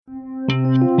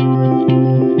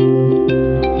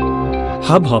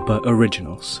Hubhopper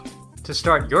Originals. To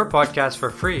start your podcast for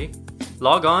free,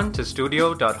 log on to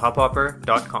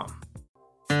studio.hubhopper.com.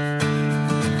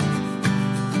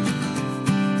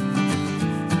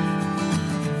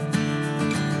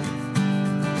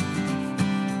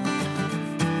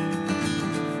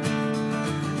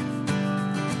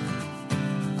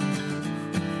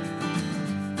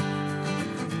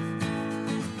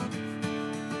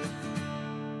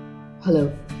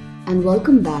 Hello, and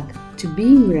welcome back to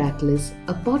Being Miraculous,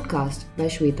 a podcast by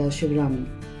Shweta Shivaraman.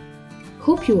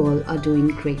 Hope you all are doing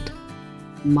great.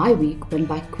 My week went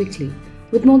by quickly,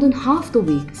 with more than half the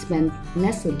week spent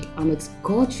nestled amidst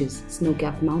gorgeous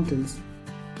snow-capped mountains.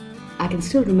 I can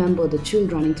still remember the chill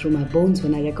running through my bones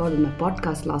when I recorded my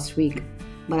podcast last week,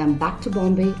 but I'm back to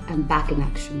Bombay and back in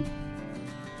action.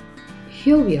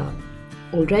 Here we are,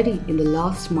 already in the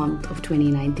last month of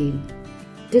 2019.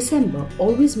 December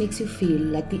always makes you feel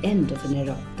like the end of an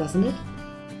era, doesn't it?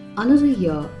 Another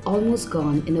year almost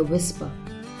gone in a whisper.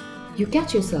 You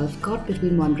catch yourself caught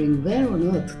between wondering where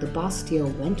on earth the past year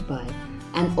went by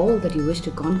and all that you wish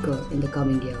to conquer in the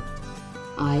coming year.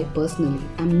 I personally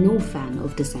am no fan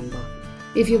of December.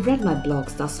 If you've read my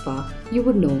blogs thus far, you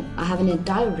would know I have an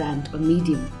entire rant on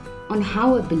Medium on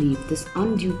how I believe this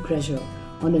undue pressure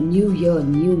on a new year,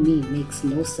 new me makes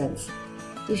no sense.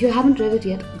 If you haven't read it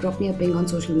yet, drop me a ping on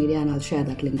social media and I'll share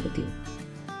that link with you.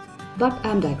 But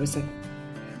I'm digressing.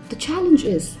 The challenge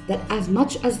is that as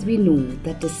much as we know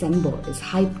that December is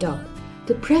hyped up,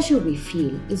 the pressure we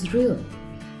feel is real.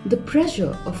 The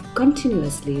pressure of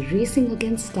continuously racing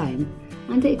against time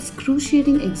and the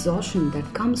excruciating exhaustion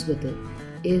that comes with it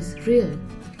is real.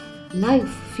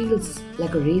 Life feels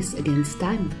like a race against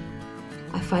time.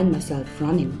 I find myself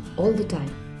running all the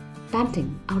time,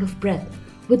 panting, out of breath,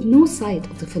 with no sight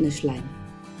of the finish line.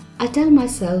 I tell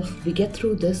myself we get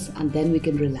through this and then we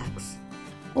can relax.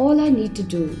 All I need to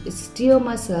do is steer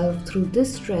myself through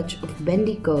this stretch of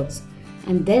bendy curves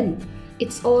and then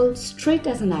it's all straight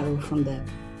as an arrow from there.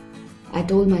 I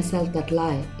told myself that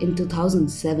lie in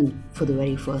 2007 for the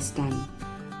very first time.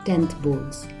 10th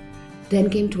boards. Then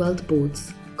came 12th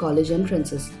boards, college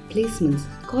entrances, placements,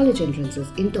 college entrances,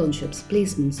 internships,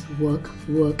 placements, work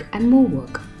and more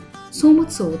work. So much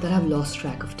so that I've lost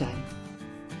track of time.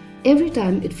 Every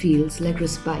time it feels like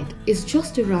respite is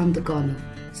just around the corner,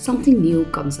 something new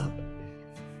comes up.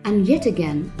 And yet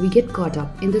again, we get caught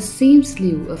up in the same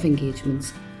slew of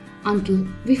engagements until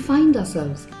we find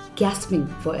ourselves gasping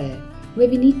for air, where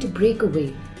we need to break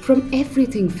away from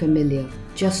everything familiar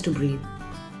just to breathe.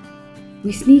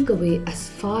 We sneak away as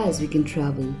far as we can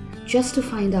travel just to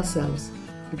find ourselves,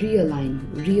 realign,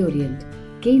 reorient,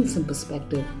 gain some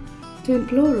perspective, to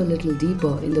implore a little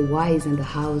deeper in the whys and the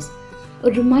hows, a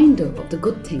reminder of the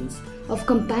good things, of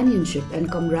companionship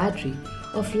and camaraderie,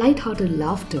 of light-hearted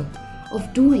laughter,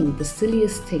 of doing the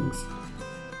silliest things.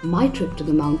 My trip to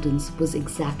the mountains was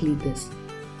exactly this.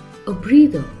 A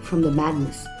breather from the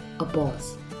madness, a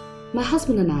pause. My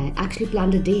husband and I actually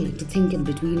planned a day to think in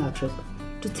between our trip,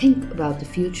 to think about the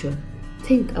future,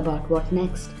 think about what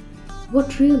next,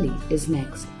 what really is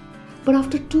next. But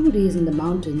after 2 days in the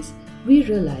mountains, we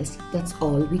realized that's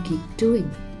all we keep doing.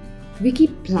 We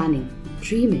keep planning,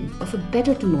 dreaming of a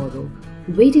better tomorrow,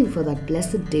 waiting for that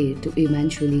blessed day to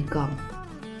eventually come.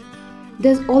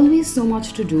 There's always so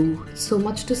much to do, so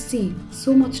much to see,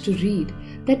 so much to read,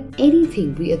 that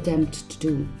anything we attempt to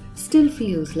do still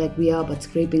feels like we are but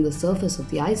scraping the surface of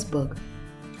the iceberg.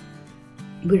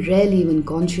 We're rarely even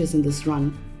conscious in this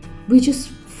run. We just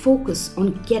focus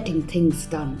on getting things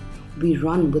done. We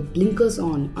run with blinkers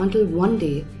on until one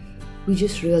day we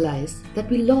just realize that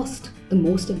we lost the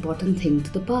most important thing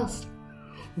to the past.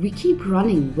 We keep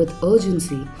running with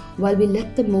urgency while we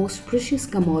let the most precious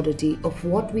commodity of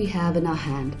what we have in our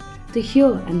hand, the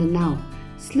here and the now,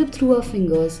 slip through our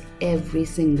fingers every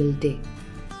single day.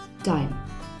 Time.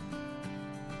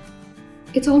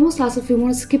 It's almost as if we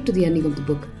want to skip to the ending of the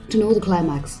book to know the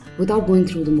climax without going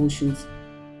through the motions.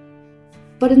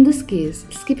 But in this case,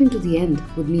 skipping to the end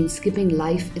would mean skipping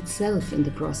life itself in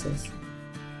the process.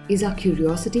 Is our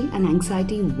curiosity and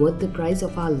anxiety worth the price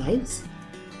of our lives?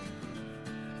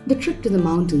 The trip to the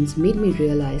mountains made me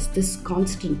realize this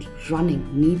constant running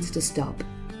needs to stop.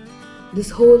 This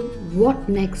whole what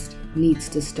next needs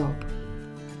to stop.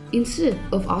 Instead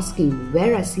of asking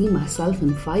where I see myself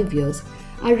in 5 years,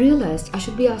 I realized I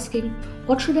should be asking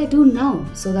what should I do now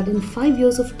so that in 5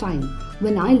 years of time,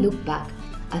 when I look back,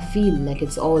 I feel like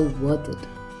it's all worth it.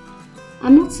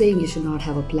 I'm not saying you should not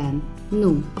have a plan.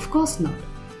 No, of course not.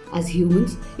 As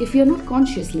humans, if we are not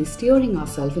consciously steering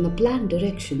ourselves in a planned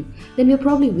direction, then we are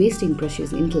probably wasting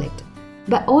precious intellect.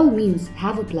 By all means,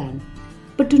 have a plan,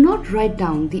 but do not write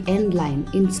down the end line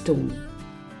in stone.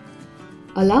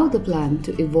 Allow the plan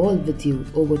to evolve with you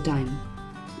over time.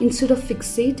 Instead of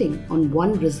fixating on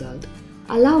one result,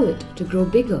 allow it to grow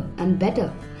bigger and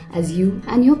better as you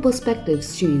and your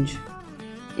perspectives change.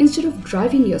 Instead of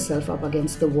driving yourself up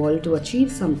against the wall to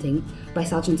achieve something by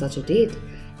such and such a date,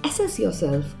 assess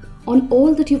yourself on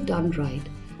all that you've done right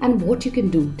and what you can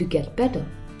do to get better.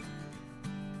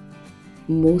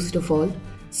 Most of all,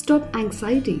 stop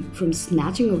anxiety from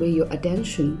snatching away your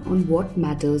attention on what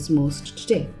matters most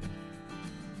today.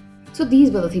 So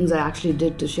these were the things I actually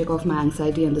did to shake off my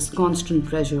anxiety and this constant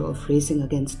pressure of racing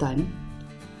against time.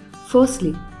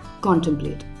 Firstly,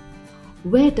 contemplate.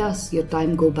 Where does your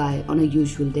time go by on a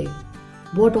usual day?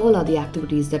 What all are the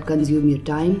activities that consume your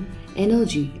time,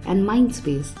 energy, and mind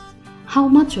space? How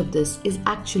much of this is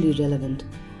actually relevant?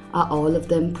 Are all of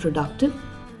them productive?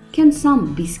 Can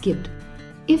some be skipped?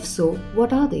 If so,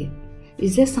 what are they?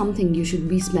 Is there something you should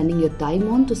be spending your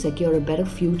time on to secure a better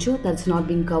future that's not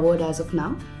being covered as of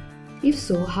now? If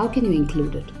so, how can you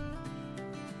include it?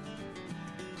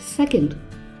 Second,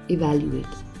 evaluate.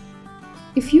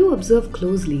 If you observe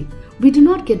closely, we do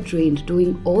not get drained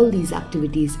doing all these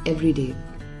activities every day.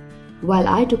 While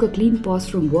I took a clean pause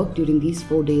from work during these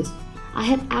 4 days, I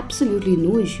had absolutely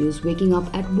no issues waking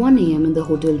up at 1 a.m. in the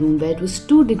hotel room where it was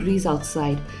 2 degrees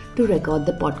outside to record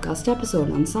the podcast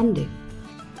episode on Sunday.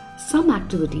 Some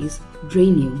activities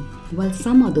drain you, while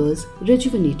some others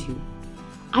rejuvenate you.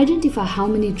 Identify how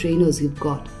many drainers you've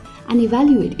got and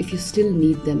evaluate if you still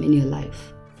need them in your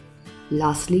life.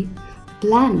 Lastly,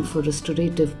 plan for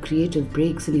restorative creative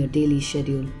breaks in your daily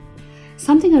schedule.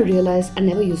 Something I realized I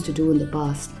never used to do in the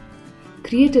past.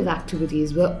 Creative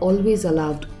activities were always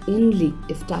allowed only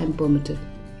if time permitted.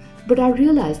 But I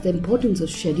realized the importance of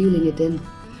scheduling it in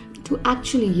to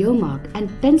actually earmark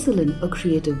and pencil in a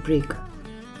creative break.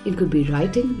 It could be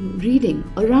writing, reading,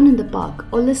 a run in the park,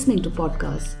 or listening to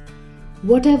podcasts.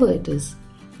 Whatever it is,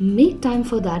 make time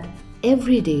for that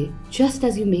every day, just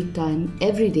as you make time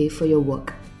every day for your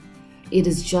work. It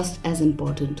is just as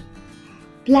important.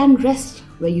 Plan rest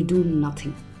where you do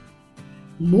nothing.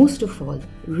 Most of all,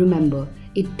 remember,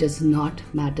 it does not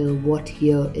matter what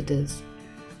year it is.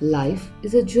 Life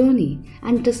is a journey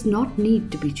and does not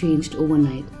need to be changed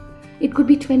overnight. It could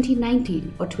be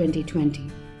 2019 or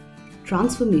 2020.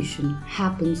 Transformation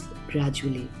happens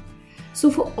gradually.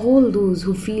 So for all those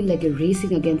who feel like you're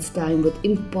racing against time with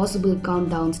impossible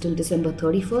countdowns till December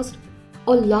 31st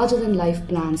or larger than life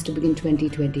plans to begin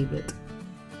 2020 with,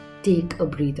 take a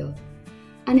breather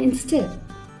and instead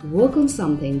work on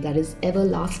something that is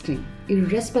everlasting,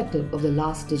 irrespective of the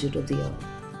last digit of the year.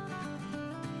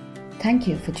 Thank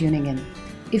you for tuning in.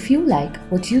 If you like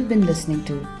what you've been listening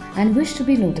to and wish to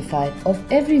be notified of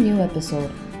every new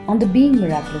episode on the Being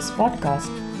Miraculous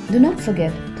podcast, do not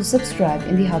forget to subscribe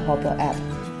in the Hubhopper app.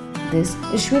 This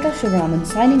is Shweta Shivraman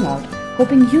signing out,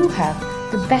 hoping you have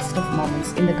the best of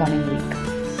moments in the coming week.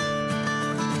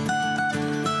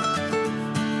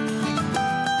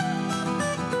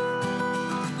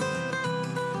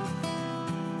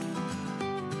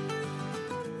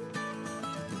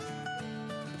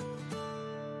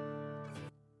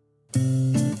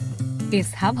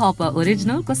 इस Hubhopper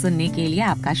original को सुनने के लिए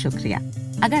आपका शुक्रिया।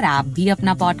 अगर आप भी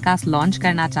अपना पॉडकास्ट लॉन्च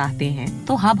करना चाहते हैं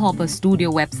तो हब हॉपर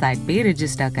स्टूडियो वेबसाइट पे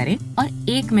रजिस्टर करें और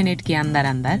 1 मिनट के अंदर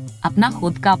अंदर अपना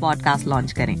खुद का पॉडकास्ट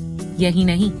लॉन्च करें। यही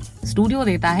नहीं, स्टूडियो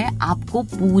देता है आपको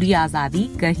पूरी आजादी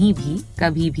कहीं भी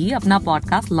कभी भी अपना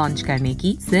पॉडकास्ट लॉन्च करने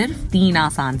की, सिर्फ 3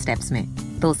 आसान स्टेप्स में।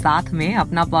 तो साथ में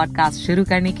अपना पॉडकास्ट शुरू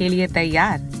करने के लिए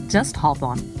तैयार? Just hop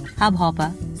on hub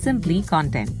hopper, simply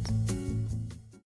content.